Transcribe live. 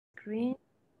screen.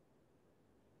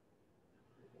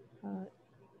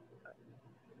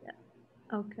 Yeah.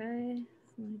 Okay.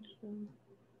 Slideshow.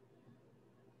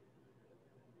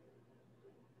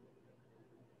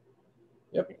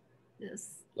 Yep.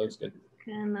 Yes. Looks good.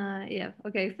 Yeah.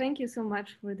 Okay. Thank you so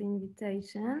much for the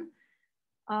invitation.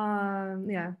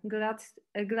 Yeah,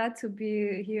 glad to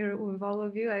be here with all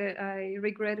of you. I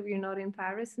regret we're not in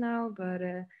Paris now, but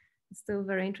it's still a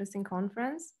very interesting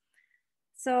conference.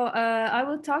 So I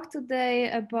will talk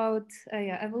today about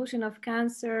evolution of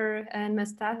cancer and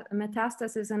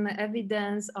metastasis and the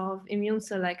evidence of immune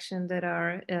selection that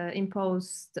are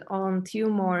imposed on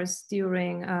tumors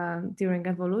during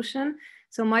evolution.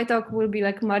 So my talk will be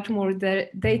like much more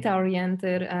data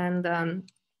oriented and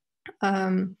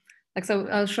like so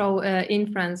I'll show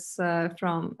inference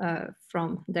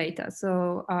from data.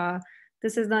 So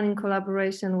this is done in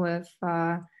collaboration with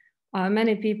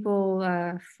many people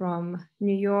from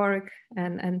New York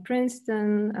and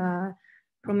Princeton,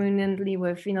 prominently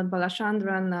with Vinod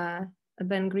Balachandran,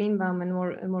 Ben Greenbaum, and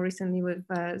more recently with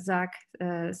Zach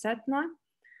Setna.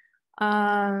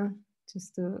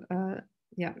 Just to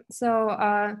yeah. So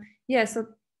yeah.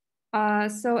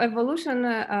 So evolution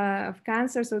of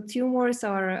cancer. So tumors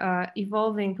are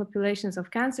evolving populations of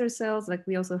cancer cells, like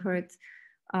we also heard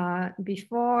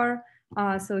before.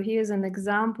 So here's an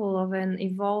example of an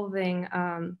evolving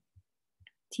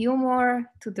tumor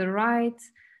to the right.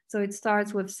 So it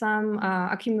starts with some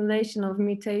accumulation of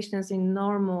mutations in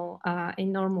normal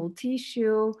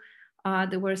tissue.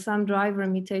 There were some driver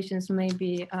mutations,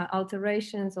 maybe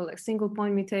alterations or like single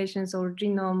point mutations or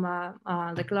genome,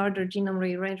 like larger genome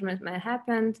rearrangement may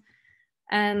happen.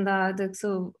 And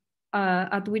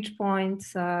at which point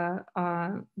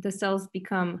the cells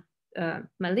become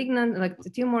malignant, like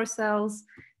the tumor cells.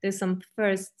 There's some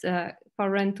first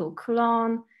parental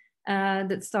clone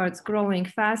that starts growing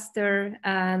faster.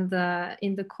 And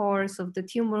in the course of the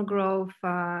tumor growth,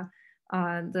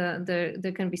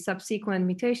 there can be subsequent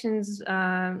mutations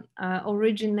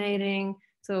originating.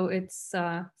 So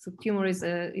so tumor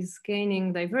is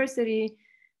gaining diversity,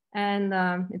 and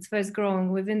it's first growing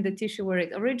within the tissue where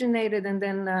it originated, and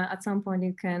then at some point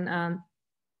it can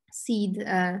seed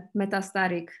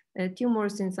metastatic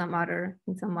tumors in some other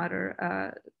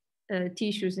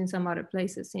tissues in some other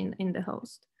places in the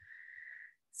host.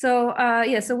 So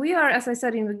yeah, so we are, as I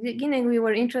said in the beginning, we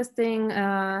were interested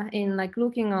in like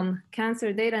looking on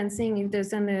cancer data and seeing if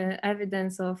there's any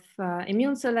evidence of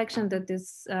immune selection that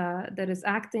is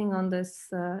acting on this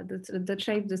that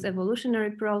shaped this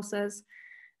evolutionary process,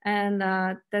 and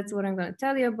that's what I'm going to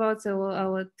tell you about. So I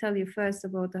will tell you first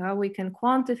about how we can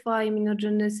quantify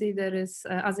immunogenicity that is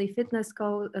as a fitness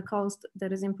cost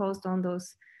that is imposed on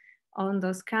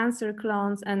those cancer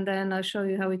clones, and then I'll show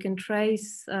you how we can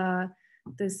trace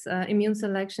this immune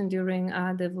selection during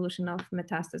the evolution of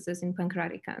metastasis in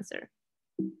pancreatic cancer.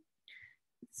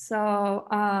 So,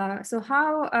 so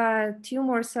how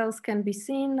tumor cells can be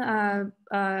seen,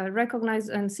 recognized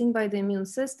and seen by the immune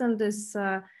system? This,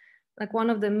 like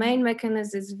one of the main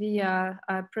mechanisms is via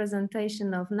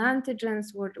presentation of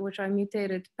antigens, which are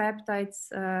mutated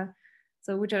peptides.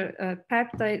 So which are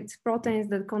peptides, proteins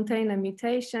that contain a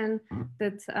mutation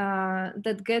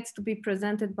that gets to be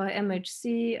presented by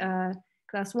MHC,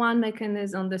 class 1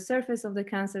 mechanism on the surface of the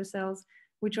cancer cells,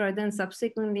 which are then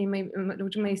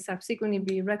which may subsequently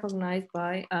be recognized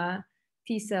by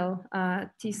T cells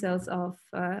of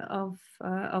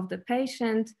the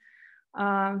patient.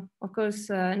 Of course,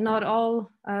 not all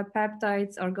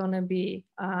peptides are going to be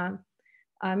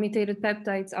mutated.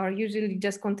 Peptides are usually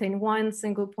just contain one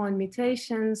single point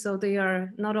mutation, so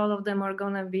not all of them are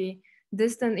going to be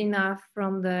distant enough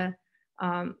from the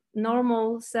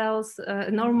normal cells,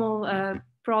 normal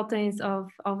proteins of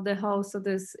the host. So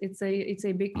it's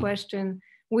a big question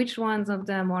which ones of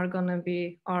them are going to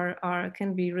be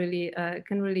can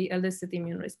really elicit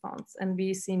immune response and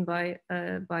be seen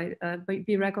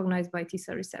be recognized by T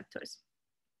cell receptors.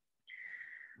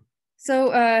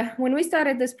 So when we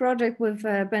started this project with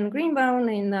Ben Greenbaum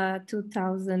in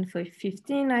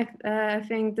 2015, I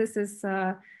think this is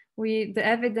the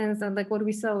evidence and like what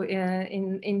we saw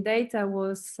in data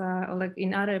was, or like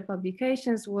in other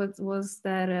publications, was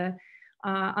that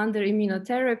under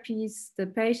immunotherapies, the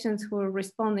patients who were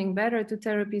responding better to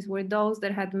therapies were those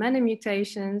that had many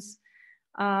mutations,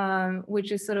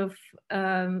 which is sort of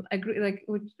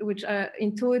which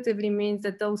intuitively means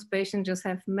that those patients just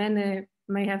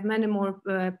may have many more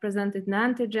presented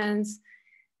antigens,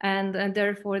 and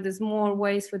therefore there's more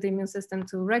ways for the immune system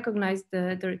to recognize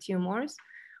their tumors.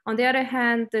 On the other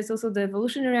hand, there's also the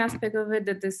evolutionary aspect of it,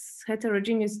 that these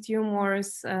heterogeneous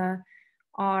tumors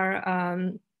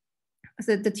are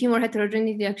So the tumor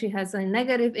heterogeneity actually has a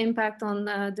negative impact on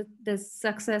the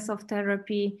success of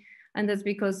therapy. And that's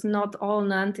because not all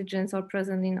antigens are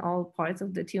present in all parts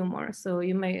of the tumor. So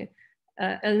you may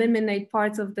eliminate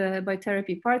parts of by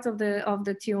therapy parts of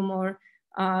the tumor,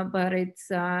 but it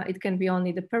can be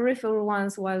only the peripheral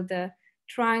ones, while the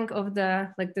trunk of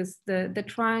the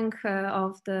trunk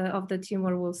of the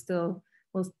tumor will still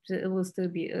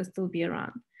be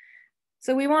around.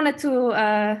 So we wanted to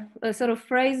sort of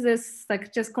phrase this,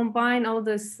 like just combine all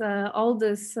this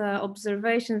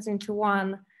observations into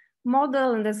one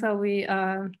model, and that's how we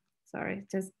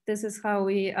this is how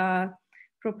we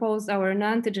proposed our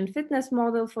antigen fitness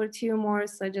model for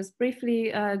tumors. I just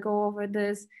briefly go over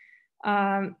this.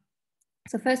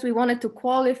 So first, we wanted to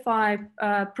qualify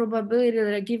probability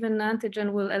that a given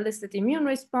antigen will elicit immune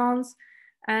response.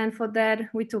 And for that,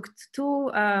 we took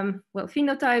two,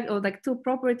 phenotype, or like two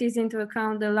properties into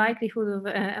account: the likelihood of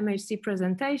MHC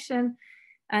presentation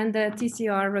and the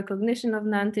TCR recognition of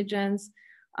antigens.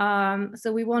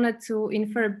 So we wanted to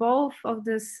infer both of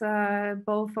these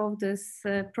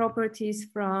properties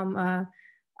from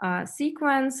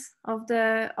sequence of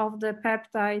the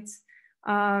peptides.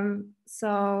 And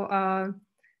so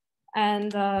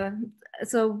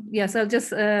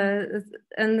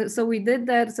we did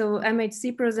that. So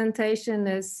MHC presentation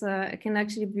can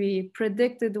actually be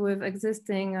predicted with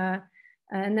existing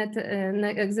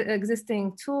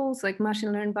existing tools like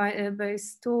machine learning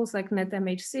based tools like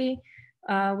NetMHC,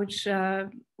 which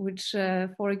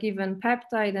for a given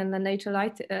peptide and an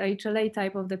HLA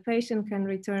type of the patient can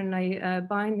return a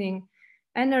binding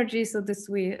energy. So this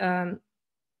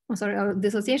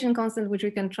dissociation constant, which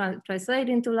we can translate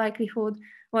into likelihood.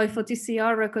 While for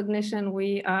TCR recognition,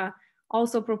 we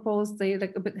also proposed a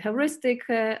bit heuristic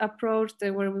approach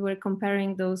where we were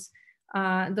comparing those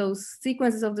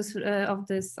sequences of this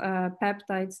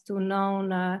peptides to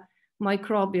known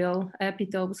microbial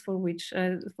epitopes for which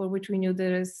we knew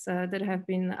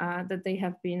that they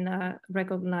have been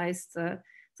recognized.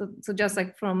 So just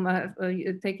like from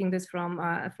taking this from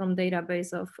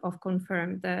database of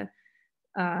confirmed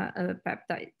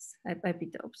peptides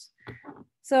epitopes.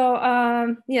 So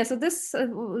so this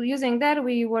using that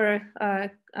we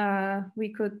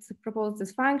could propose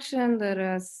this function that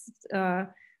is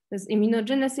this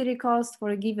immunogenicity cost for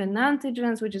a given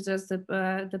antigens, which is just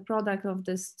the product of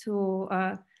these two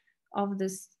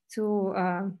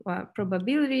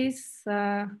probabilities,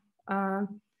 more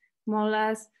or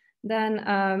less.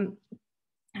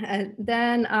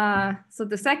 So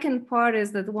the second part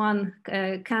is that one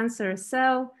cancer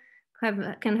cell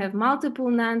can have multiple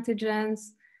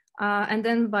antigens, and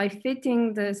then by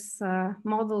fitting this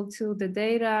model to the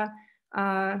data,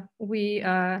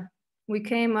 we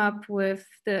came up with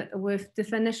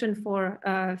definition for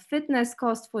fitness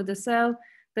cost for the cell,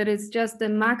 that is just the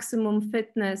maximum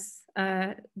fitness.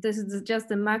 This is just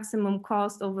the maximum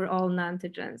cost over all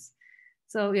antigens.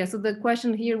 So yeah, so the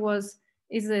question here was,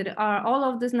 are all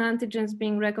of these antigens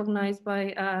being recognized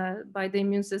by the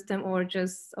immune system, or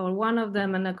one of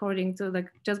them? And according to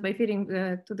just by fitting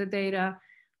to the data,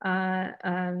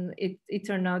 it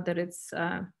turned out that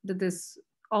that this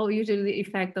all usually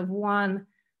effect of one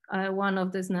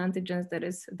of these antigens that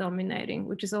is dominating,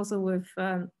 which is also with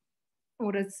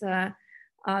what is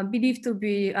believed to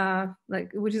be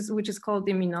which is called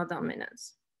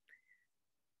immunodominance.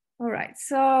 All right,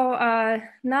 so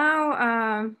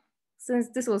now. Since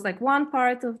this was like one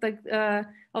part of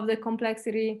the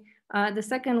complexity, the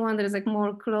second one that is like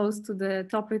more close to the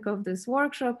topic of this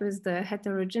workshop is the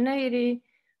heterogeneity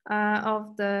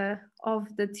of the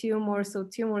tumor. So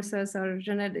tumor cells are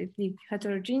genetically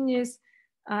heterogeneous.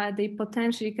 They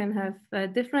potentially can have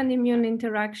different immune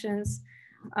interactions.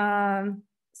 But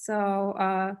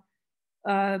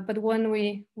when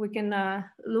we can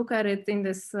look at it in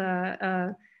this.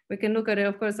 We can look at it,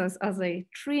 of course, as a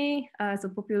tree, as a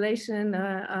population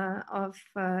of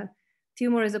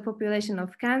tumor is a population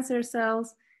of cancer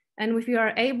cells. And if we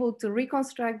are able to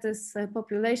reconstruct this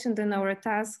population, then our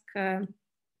task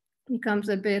becomes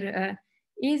a bit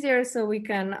easier. So we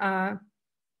know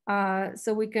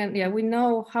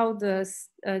how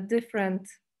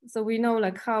we know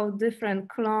like how different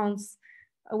clones,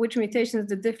 which mutations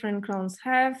the different clones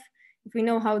have. If we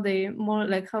know how they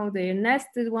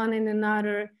nested one in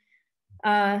another,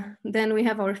 then we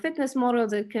have our fitness model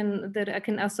that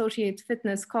can associate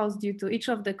fitness cost due to each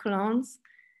of the clones,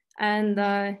 and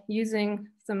using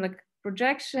some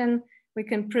projection, we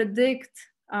can predict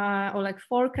or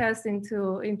forecast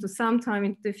into some time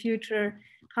into the future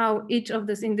how each of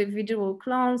these individual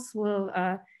clones will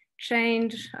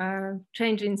change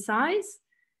in size,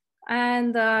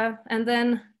 and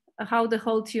then how the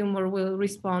whole tumor will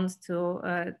respond to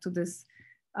this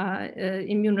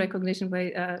immune recognition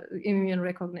by immune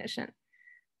recognition.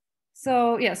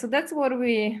 So yeah, so that's what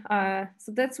we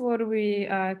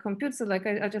compute. So like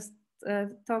I just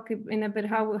talk in a bit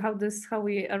how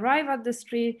we arrive at this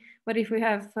tree. But if we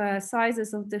have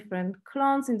sizes of different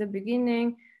clones in the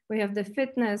beginning, we have the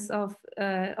fitness of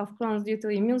clones due to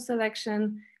immune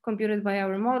selection computed by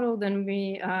our model. Then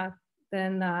we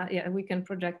can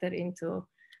project it into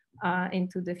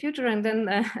the future, and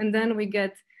then we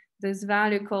get this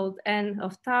value called n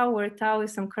of tau, where tau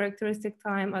is some characteristic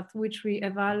time at which we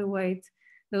evaluate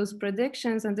those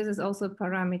predictions, and this is also a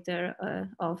parameter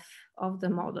of the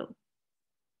model.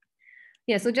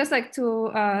 Yeah, so just like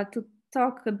to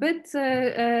talk a bit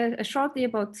shortly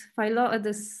about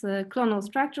this clonal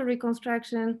structure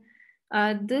reconstruction.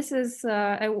 This is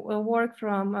a work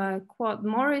from Quad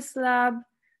Morris lab.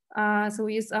 So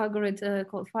we use algorithm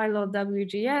called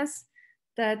PhyloWGS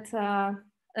that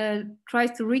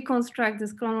tries to reconstruct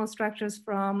these clonal structures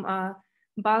from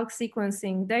bulk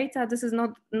sequencing data. This is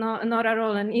not at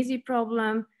all an easy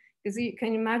problem, because you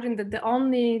can imagine that the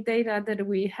only data that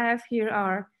we have here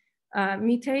are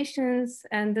mutations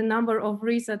and the number of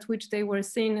reads at which they were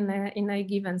seen in a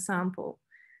given sample.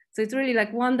 So it's really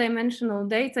like one-dimensional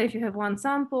data if you have one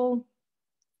sample.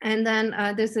 And then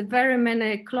there's a very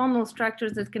many clonal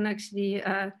structures that can actually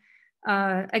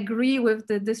agree with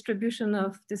the distribution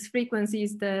of these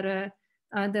frequencies that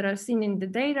are seen in the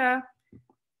data.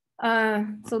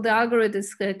 So the algorithm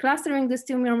is clustering these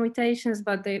tumor mutations,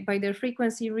 but by their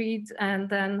frequency reads, and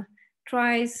then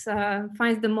finds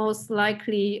the most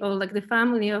likely, or like the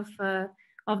family of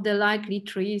the likely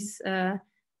trees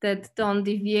that don't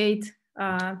deviate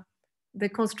the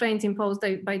constraints imposed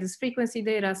by this frequency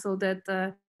data, so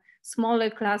that smaller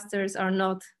clusters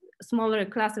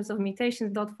of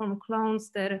mutations don't form clones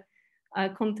that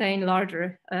contain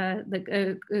larger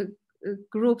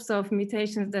groups of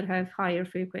mutations that have higher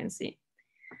frequency.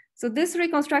 So this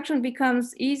reconstruction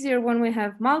becomes easier when we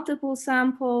have multiple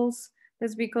samples.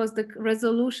 That's because the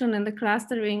resolution and the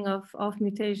clustering of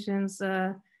mutations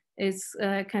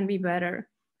can be better.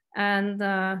 And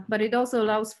but it also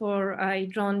allows for a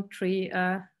drawn tree,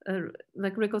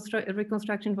 like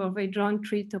reconstruction of a drawn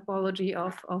tree topology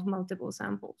of multiple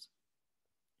samples.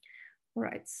 All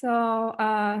right, so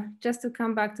just to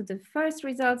come back to the first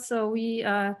result, so we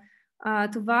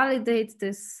to validate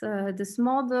this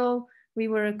model, we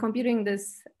were computing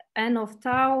this n of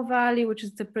tau value, which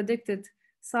is the predicted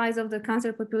size of the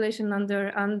cancer population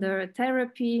under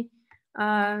therapy,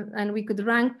 and we could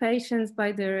rank patients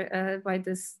by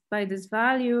this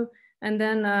value, and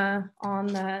then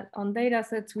on data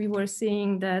sets we were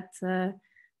seeing that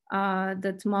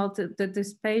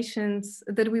these patients,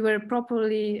 that we were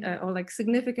properly or like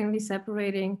significantly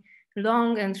separating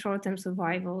long and short-term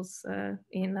survivals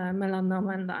in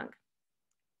melanoma and lung.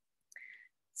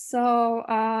 So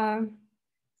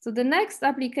so the next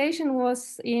application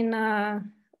was in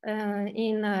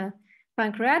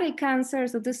pancreatic cancer.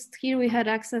 So here we had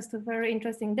access to a very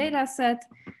interesting data set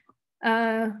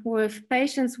with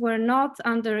patients who were not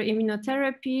under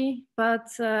immunotherapy, but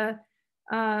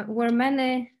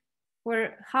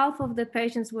where half of the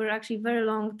patients were actually very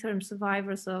long-term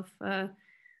survivors of,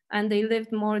 and they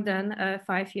lived more than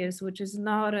 5 years, which is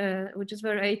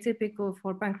very atypical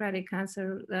for pancreatic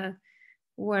cancer,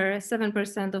 where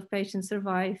 7% of patients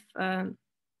survive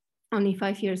only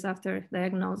 5 years after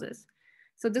diagnosis.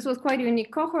 So this was quite a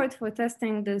unique cohort for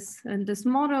testing this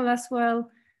model as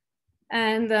well.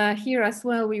 And here as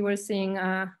well, we were seeing,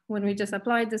 when we just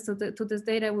applied this to this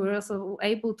data, we were also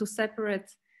able to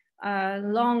separate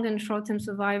long and short-term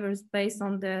survivors based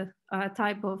on the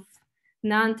type of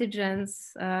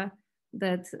antigens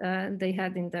that they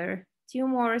had in their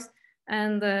tumors.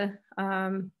 And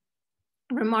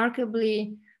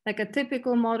remarkably, like a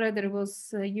typical model that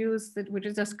was used,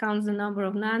 which just counts the number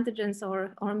of antigens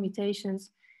or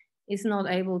mutations, is not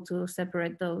able to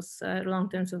separate those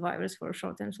long-term survivors for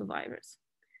short-term survivors.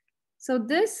 So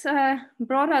this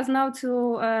brought us now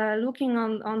to looking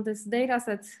on this data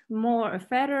set more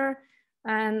further.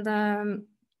 And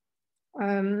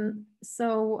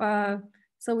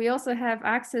so we also have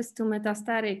access to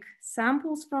metastatic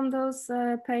samples from those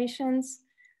patients.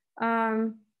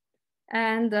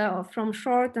 And from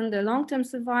short and the long-term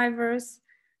survivors.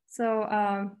 So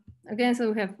again,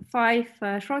 so we have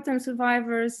 5 short-term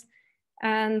survivors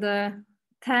and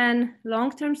 10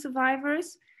 long-term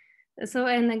survivors. So,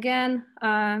 and again,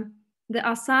 the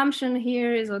assumption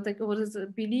here is, what is the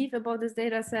belief about this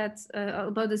data set,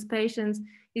 about these patients,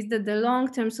 is that the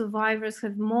long-term survivors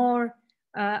have more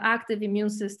active immune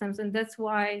systems, and that's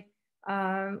why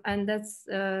And that's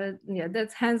yeah,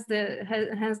 that's hence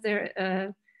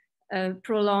their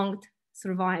prolonged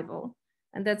survival.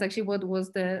 And that's actually what was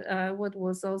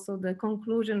also the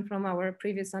conclusion from our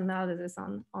previous analysis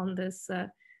on this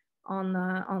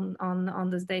on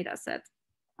this data set.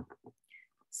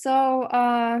 So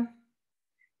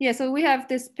yeah, so we have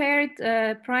this paired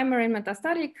primary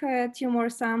metastatic tumor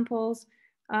samples.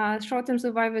 Short-term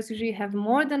survivors usually have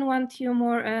more than one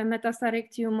tumor,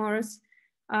 metastatic tumors.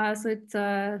 So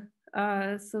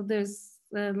there's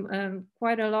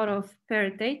quite a lot of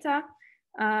paired data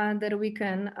that we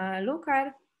can look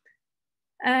at.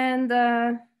 And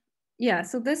yeah,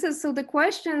 so the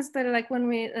questions that like when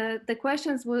we, the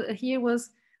questions here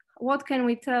was, what can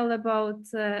we tell about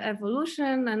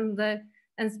evolution, and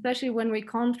especially when we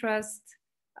contrast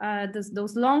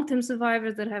those long-term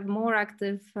survivors that have more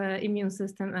active immune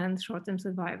system and short-term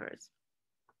survivors.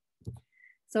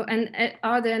 So, and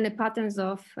are there any patterns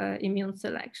of immune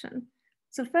selection?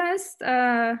 So first,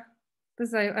 as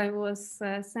I was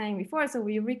saying before, so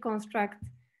we reconstruct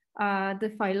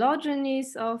the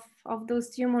phylogenies of those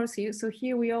tumors. So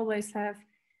here we always have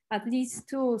at least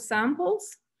two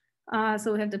samples.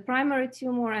 So we have the primary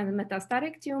tumor and the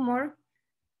metastatic tumor.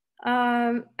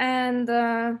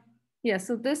 Yeah,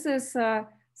 so this is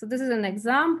an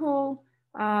example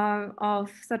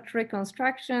of such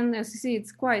reconstruction. As you see,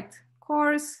 it's quite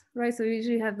coarse, right? So you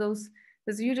usually have those,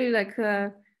 there's usually like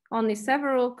only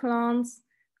several clones.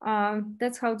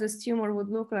 That's how this tumor would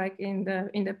look like in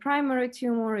the primary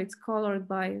tumor. It's colored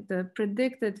by the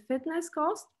predicted fitness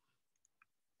cost.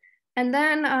 And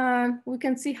then we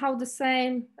can see how the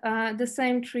same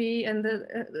tree and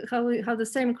how the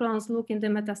same clones look in the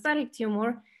metastatic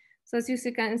tumor. So as you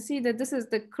can see that this is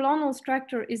the clonal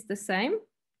structure is the same.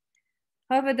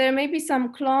 However, there may be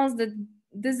some clones that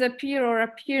disappear or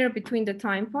appear between the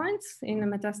time points in the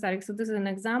metastatic. So this is an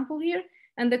example here.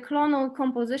 And the clonal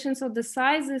composition, so the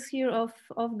sizes here of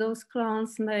those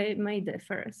clones may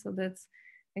differ. So that's,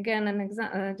 again, an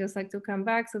example, just like to come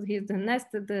back. So here's the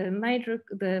nested,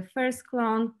 the first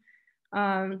clone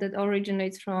that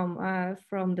originates from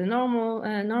the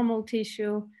normal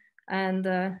tissue, and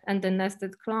the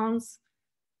nested clones.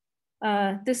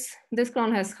 This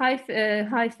clone has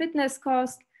high fitness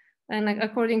cost, and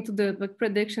according to the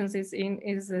predictions, is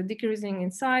decreasing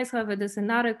in size. However, there's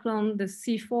another clone, the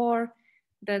C4,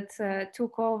 that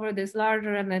took over this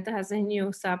larger, and it has a new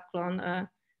subclone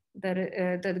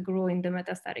that grew in the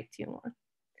metastatic tumor.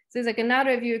 So it's like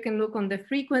another view. You can look on the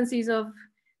frequencies of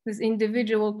these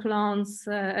individual clones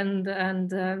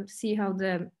and see how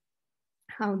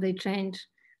they change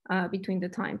between the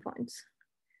time points.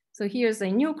 So here's a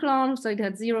new clone. So it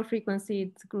had 0 frequency.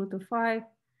 It grew to 5.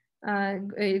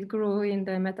 It grew in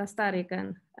the metastatic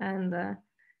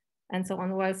and so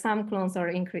on. While some clones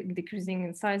are decreasing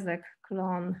in size, like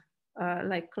clone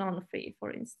 3,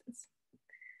 for instance.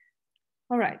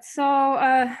 All right, so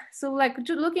like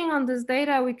looking on this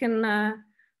data, we can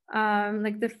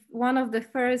one of the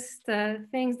first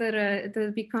things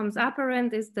that becomes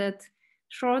apparent is that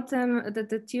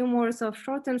the tumors of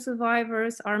short-term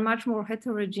survivors are much more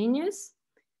heterogeneous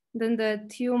than the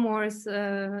tumors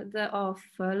of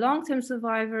long-term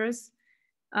survivors.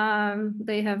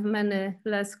 They have many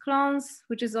less clones,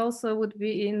 which is also would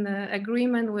be in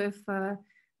agreement with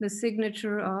the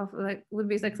signature of would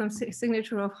be like some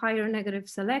signature of higher negative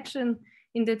selection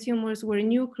in the tumors, where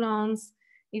new clones,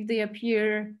 if they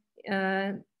appear,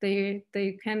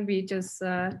 they can be just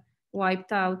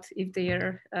wiped out if they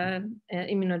are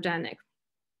immunogenic.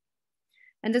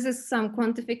 And this is some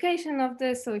quantification of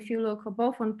this. So if you look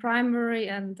both on primary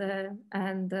and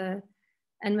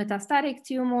metastatic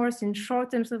tumors in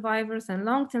short-term survivors and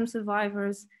long-term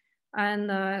survivors,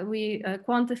 and we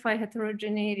quantify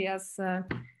heterogeneity as,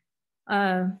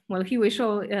 well, here we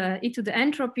show e to the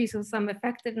entropy, so some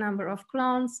effective number of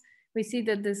clones. We see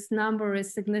that this number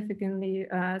is significantly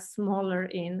smaller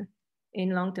in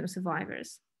long-term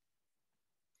survivors.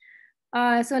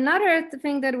 So another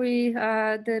thing that we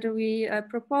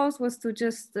proposed was to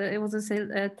just, it was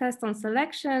a test on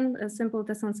selection, a simple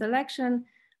test on selection,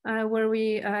 where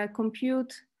we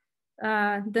compute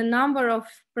the number of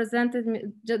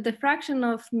presented, the fraction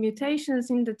of mutations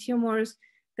in the tumors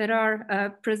that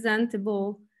are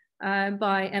presentable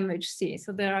by MHC.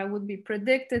 So there would be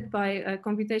predicted by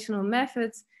computational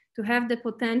methods to have the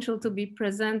potential to be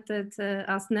presented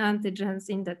as neantigens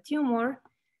in the tumor.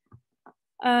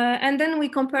 And then we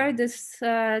compare this,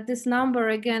 this number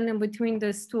again in between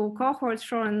these two cohorts,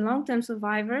 short and long-term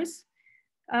survivors.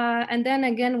 And then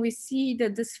again, we see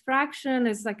that this fraction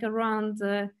is like around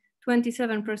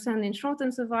 27% in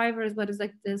short-term survivors, but it's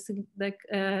like this,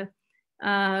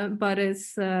 but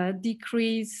is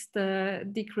decreased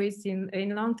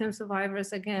in long-term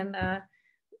survivors, again,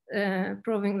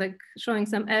 proving, like, showing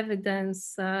some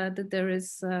evidence that there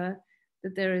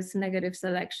is negative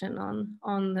selection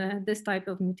on this type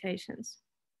of mutations,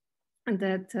 and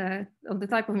that of the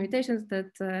type of mutations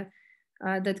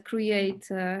that create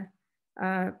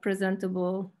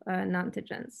presentable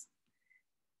non-antigens.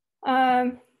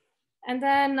 And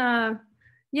then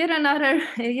yet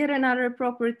another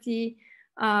property,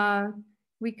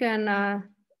 we can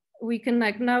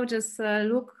like now just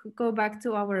go back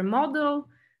to our model,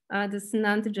 this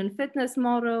antigen fitness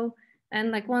model. And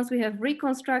like once we have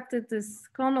reconstructed this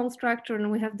clonal structure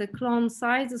and we have the clone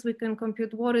sizes, we can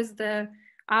compute what is the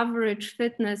average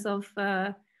fitness of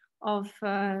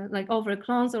like over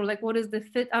clones, or like what is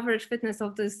the average fitness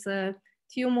of this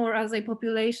tumor as a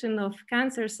population of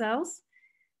cancer cells.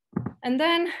 And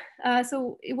then,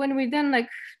 so when we then like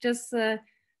just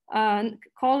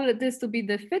call it this to be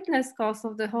the fitness cost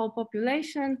of the whole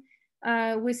population,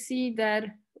 we see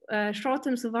that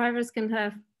short-term survivors can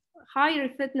have higher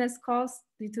fitness costs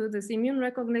due to this immune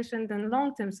recognition than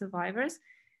long-term survivors.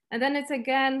 And then it's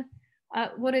again,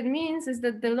 what it means is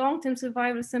that the long-term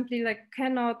survivors simply like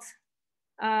cannot,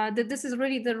 that this is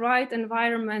really the right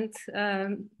environment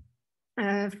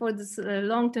for this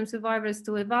long-term survivors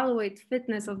to evaluate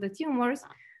fitness of the tumors,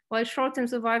 while short-term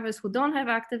survivors who don't have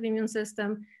active immune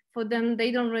system, for them,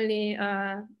 they don't really,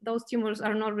 those tumors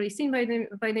are not really seen by the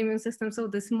immune system. So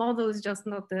this model is just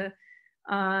not the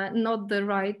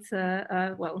right,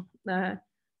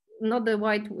 not the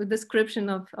right description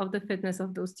of the fitness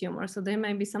of those tumors. So there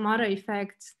may be some other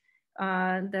effects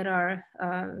that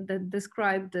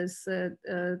describe this,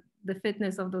 the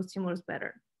fitness of those tumors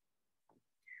better.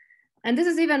 And this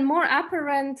is even more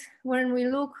apparent when we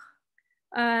look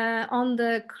on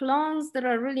the clones that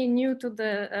are really new to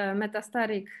the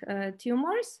metastatic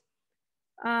tumors.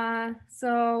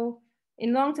 So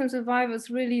in long-term survivors,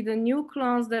 really the new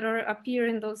clones that appear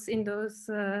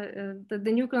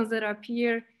the new clones that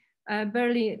appear,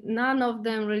 barely none of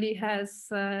them really has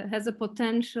a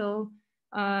potential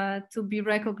to be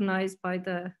recognized by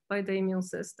the immune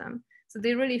system. So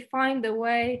they really find a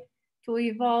way to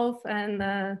evolve and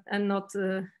not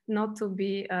to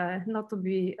be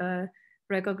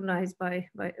recognized by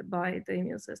the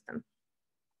immune system.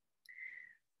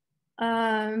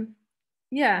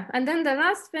 Yeah, and then the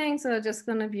last thing, so just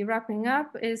going to be wrapping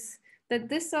up, is that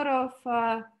this sort of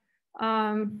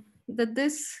that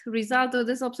this result or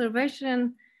this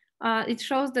observation, it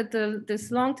shows that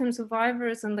this long-term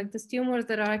survivors and like these tumors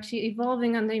that are actually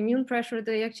evolving under immune pressure,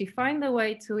 they actually find a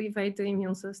way to evade the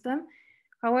immune system.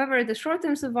 However, the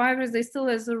short-term survivors, they still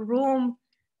has a room,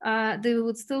 there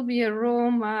would still be a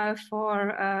room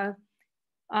for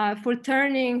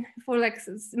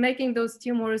making those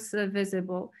tumors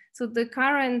visible. So the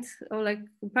current, or like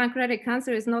pancreatic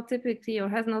cancer is not typically, or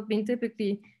has not been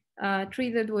typically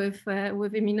treated with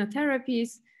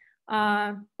immunotherapies,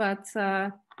 but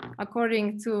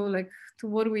according to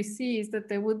what we see is that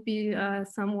there would be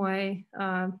some way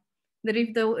that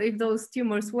if those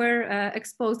tumors were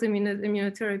exposed to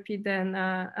immunotherapy, then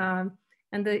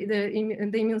and the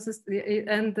immune system,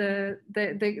 and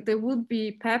there would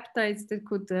be peptides that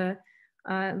could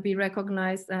be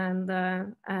recognized and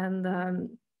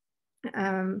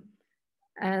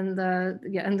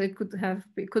they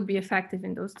could be effective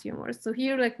in those tumors. So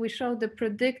here, like we showed the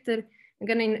predicted,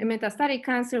 again in metastatic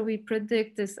cancer, we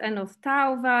predict this N of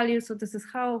tau value. So this is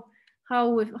how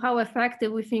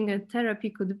effective we think a therapy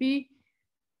could be.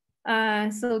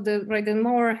 So the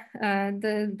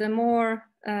more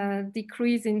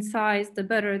decrease in size, the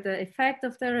better the effect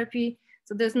of therapy.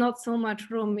 So there's not so much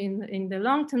room in the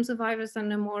long-term survivors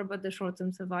anymore, but the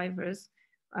short-term survivors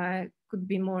could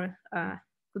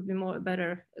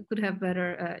have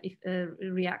better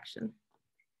reaction.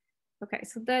 Okay,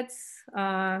 so that's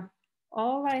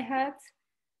all I had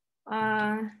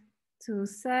to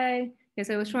say. Yes,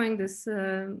 I was showing this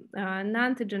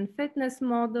antigen fitness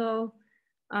model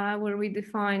where we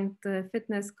defined the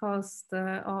fitness cost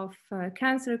of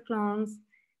cancer clones.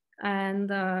 And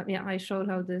yeah, I showed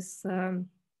how this,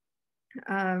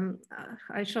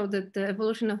 I showed that the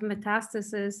evolution of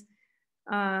metastasis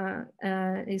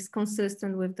is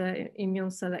consistent with the immune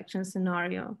selection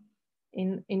scenario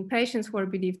in patients who are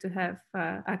believed to have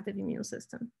active immune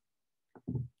system.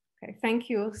 Okay, thank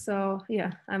you. So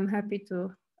yeah, I'm happy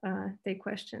to take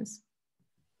questions.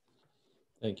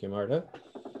 Thank you, Marta.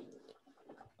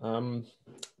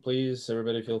 Please,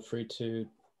 everybody feel free to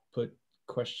put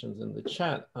questions in the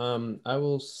chat. I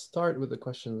will start with the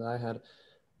question that I had.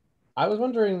 I was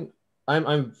wondering,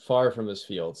 I'm far from this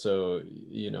field, so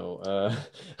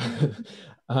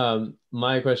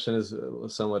my question is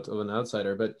somewhat of an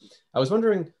outsider, but I was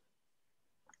wondering,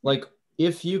 like,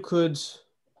 if you could,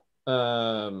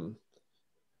 what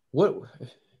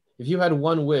if you had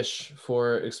one wish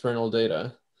for external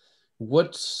data,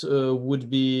 what would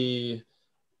be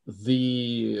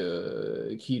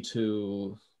the key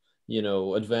to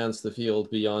advance the field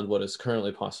beyond what is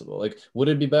currently possible? Like, would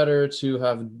it be better to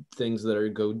have things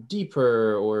that go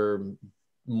deeper or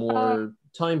more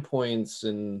time points,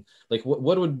 and like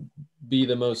what would be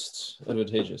the most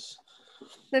advantageous?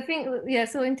 The thing, yeah,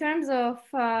 so in terms of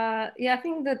I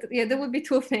think that there would be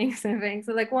two things, I think.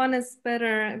 So like one is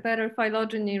better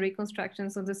phylogeny reconstruction,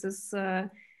 so this is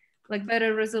like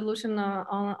better resolution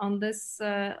on this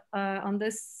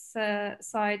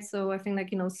side. So I think,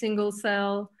 like, single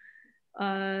cell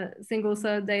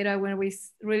data, where we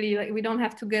really, like, we don't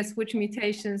have to guess which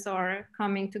mutations are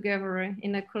coming together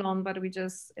in a clone, but we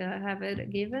just have it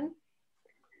given.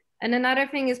 And another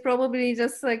thing is probably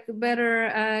just like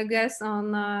better guess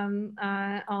on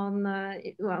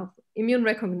well, immune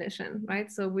recognition,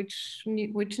 right? So which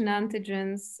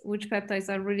antigens, which peptides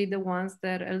are really the ones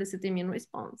that elicit immune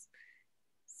response.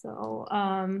 So,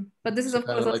 but this is, of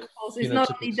course, like it's not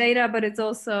only data, but it's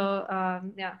also,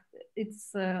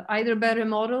 it's either better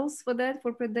models for that,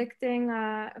 for predicting,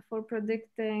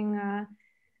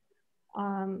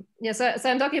 so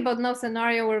I'm talking about now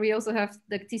scenario where we also have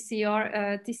the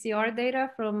TCR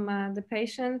data from the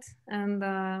patient, and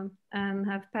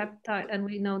have peptide, and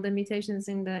we know the mutations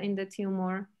in the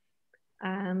tumor,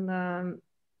 and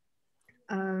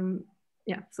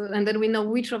so, and then we know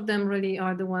which of them really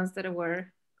are the ones that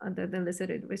were that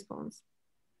elicited response.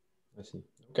 I see.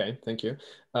 Okay, thank you.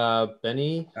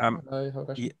 Benny, I have a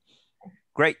question.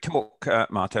 Great talk,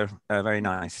 Marta. Very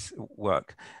nice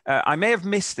work. I may have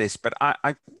missed this, but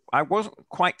I wasn't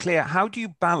quite clear. How do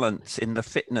you balance in the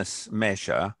fitness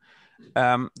measure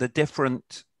the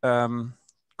different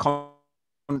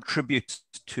contributors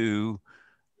to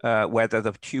whether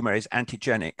the tumor is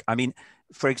antigenic? I mean,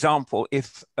 for example,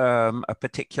 if a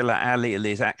particular allele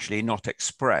is actually not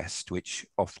expressed, which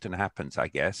often happens, I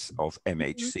guess, of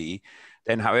MHC,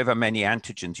 then however many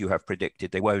antigens you have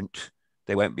predicted, they won't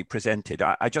be presented.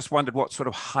 I just wondered what sort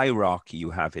of hierarchy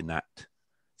you have in that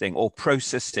thing, or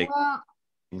processing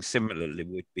similarly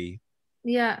would be.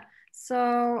 Yeah.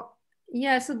 So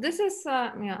this is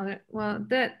well,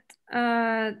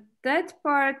 that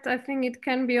part, I think it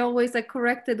can be always like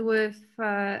corrected with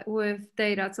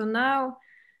data. So now,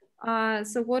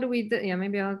 so what we did,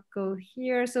 maybe I'll go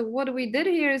here. So what we did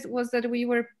here was that we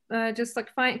were just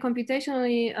like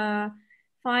computationally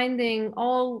finding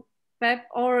all PEP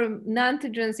or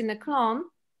antigens in a clone.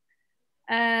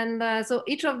 And so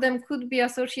each of them could be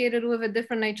associated with a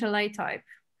different HLA type.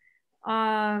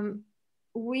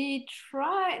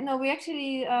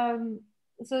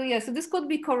 So this could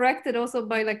be corrected also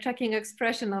by like checking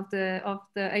expression of the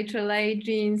HLA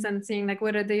genes and seeing like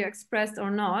whether they are expressed or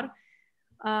not.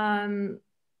 And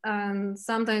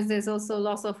sometimes there's also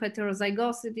loss of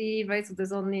heterozygosity, right? So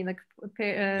there's only like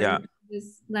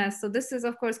this nest. So this is,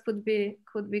 of course, could be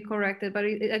corrected, but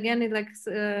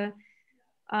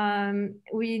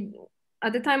we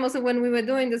at the time also when we were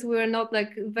doing this, we were not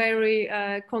like very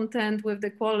content with the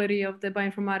quality of the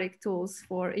bioinformatic tools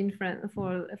for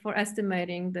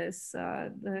estimating this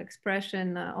the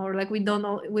expression, or like we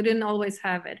didn't always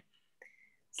have it.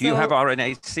 Do you have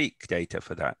RNA-seq data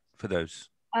for that, for those?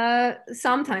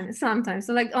 Sometimes.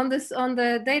 So like on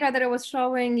the data that I was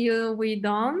showing you, we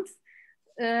don't.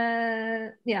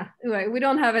 We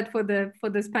don't have it for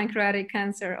this pancreatic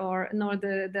cancer, nor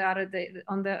the other data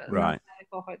on the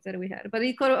cohorts that we had. But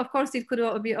it could, of course, it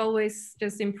could be always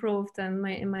just improved and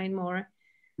made more,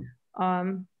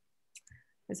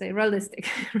 let's say, realistic,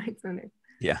 right?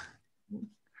 Yeah.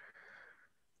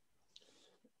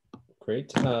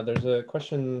 Great. There's a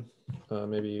question.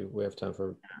 Maybe we have time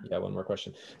for one more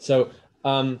question. So,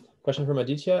 question from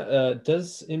Aditya.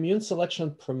 Does immune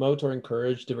selection promote or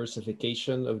encourage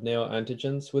diversification of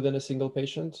neoantigens within a single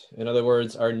patient? In other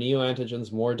words, are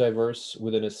neoantigens more diverse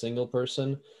within a single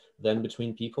person than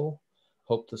between people?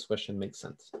 Hope this question makes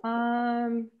sense.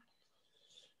 For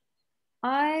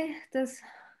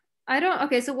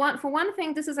one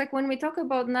thing, this is like when we talk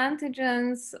about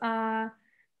antigens,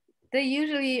 they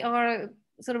usually are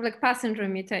sort of like passenger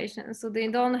mutations, so they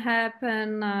don't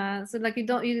happen. So like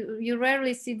you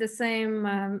rarely see the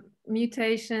same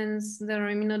mutations that are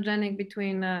immunogenic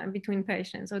between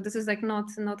patients. So this is like not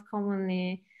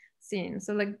commonly seen.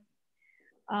 So like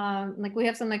like we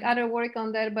have some like other work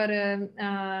on that,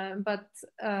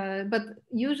 but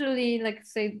usually, like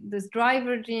say this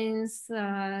driver genes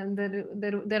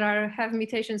that have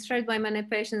mutations shared by many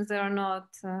patients, they are not,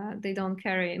 they don't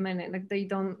carry many, like they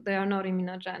are not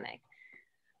immunogenic.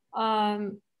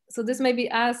 So this may be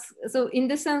so in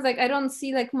this sense, like I don't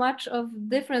see like much of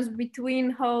difference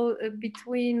between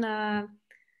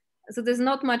so there's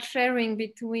not much sharing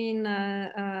between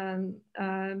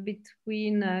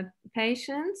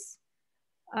patients,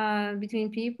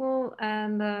 between people,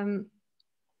 and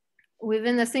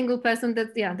within a single person.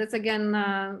 That's again,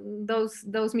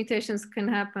 those mutations can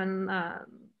happen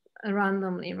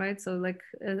randomly, right? So like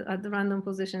at the random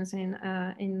positions in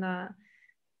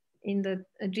the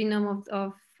genome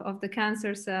of the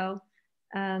cancer cell,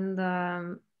 and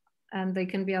they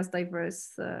can be as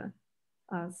diverse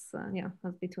as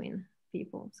between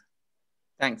peoples.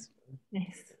 Thanks.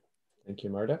 Yes. Thank you,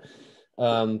 Marta.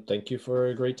 Thank you for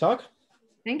a great talk.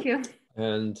 Thank you.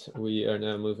 And we are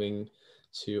now moving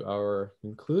to our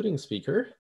concluding speaker.